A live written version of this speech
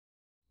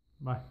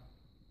Vai.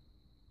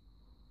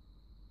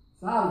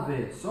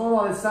 Salve,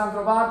 sono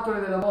Alessandro Bartoli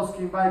della Vivax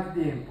Bike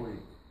di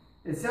Empoli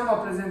e siamo a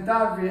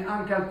presentarvi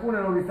anche alcune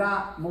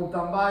novità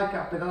mountain bike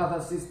a pedalata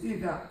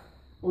assistita,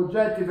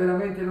 oggetti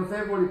veramente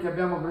notevoli che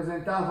abbiamo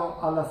presentato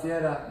alla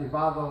fiera di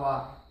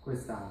Padova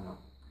quest'anno.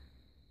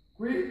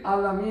 Qui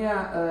alla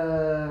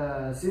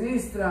mia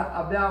sinistra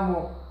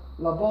abbiamo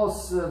la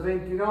Bhoss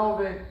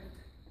 29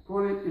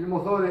 con il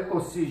motore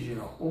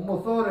ossigeno, un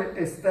motore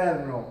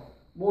esterno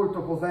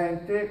molto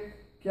potente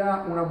che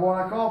ha una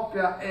buona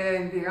coppia e è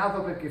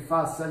indicato perché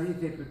fa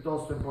salite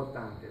piuttosto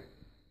importanti.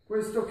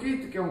 Questo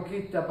kit, che è un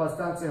kit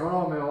abbastanza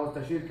economico,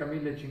 costa circa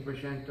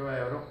 1500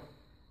 euro,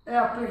 è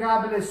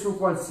applicabile su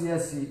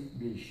qualsiasi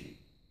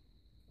bici.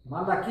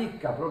 Ma la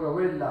chicca, proprio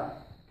quella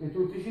che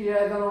tutti ci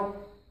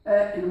chiedono,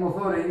 è il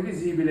motore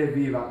invisibile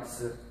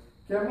Vivax,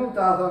 che è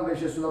montato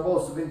invece sulla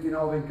Bhoss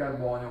 29 in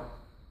carbonio.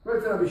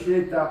 Questa è una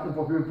bicicletta un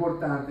po' più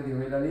importante di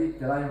quella lì,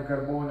 telaio in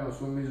carbonio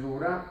su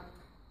misura.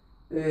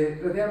 E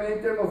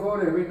praticamente il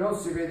motore qui non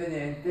si vede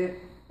niente,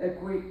 è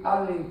qui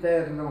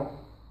all'interno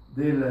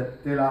del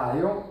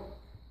telaio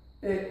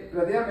e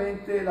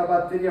praticamente la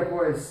batteria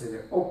può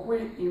essere o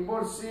qui in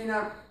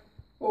borsina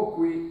o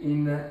qui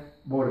in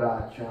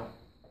borraccia.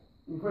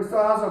 In questo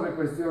caso, per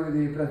questioni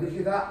di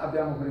praticità,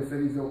 abbiamo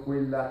preferito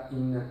quella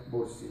in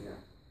borsina.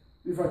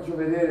 Vi faccio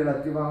vedere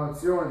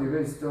l'attivazione di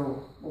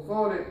questo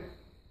motore.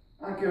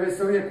 Anche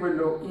questo qui è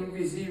quello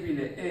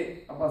invisibile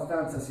e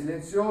abbastanza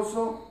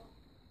silenzioso.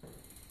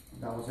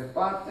 Vediamo se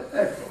parte.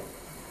 Ecco,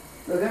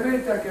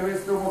 praticamente anche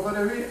questo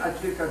motore qui ha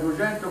circa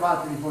 200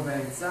 watt di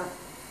potenza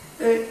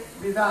e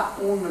vi dà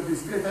un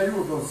discreto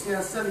aiuto sia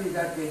a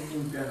salita che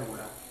in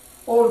pianura,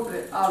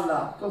 oltre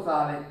alla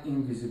totale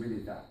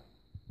invisibilità.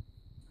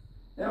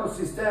 È un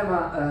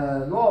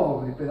sistema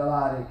nuovo di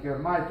pedalare che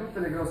ormai tutte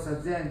le grosse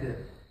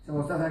aziende,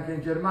 siamo stati anche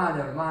in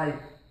Germania, ormai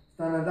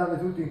stanno andando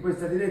tutti in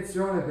questa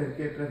direzione,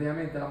 perché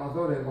praticamente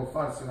l'amatore può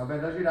farsi una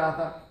bella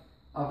girata,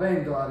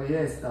 avendo a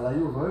richiesta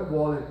l'aiuto che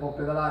vuole, può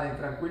pedalare in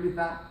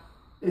tranquillità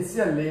e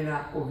si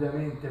allena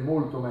ovviamente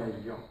molto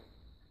meglio.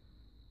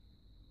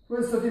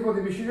 Questo tipo di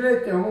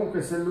biciclette,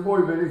 comunque, se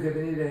voi volete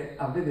venire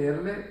a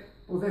vederle,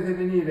 potete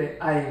venire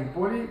a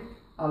Empoli,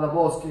 alla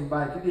Vivax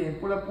Bike di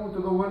Empoli, appunto,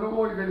 dove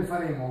noi ve le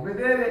faremo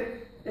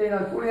vedere e in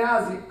alcuni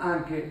casi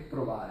anche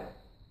provare.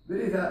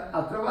 Venite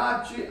a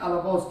trovarci alla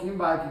Vivax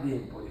Bike di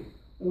Empoli.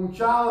 Un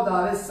ciao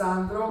da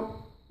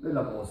Alessandro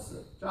della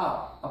Bhoss.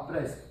 Ciao, a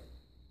presto.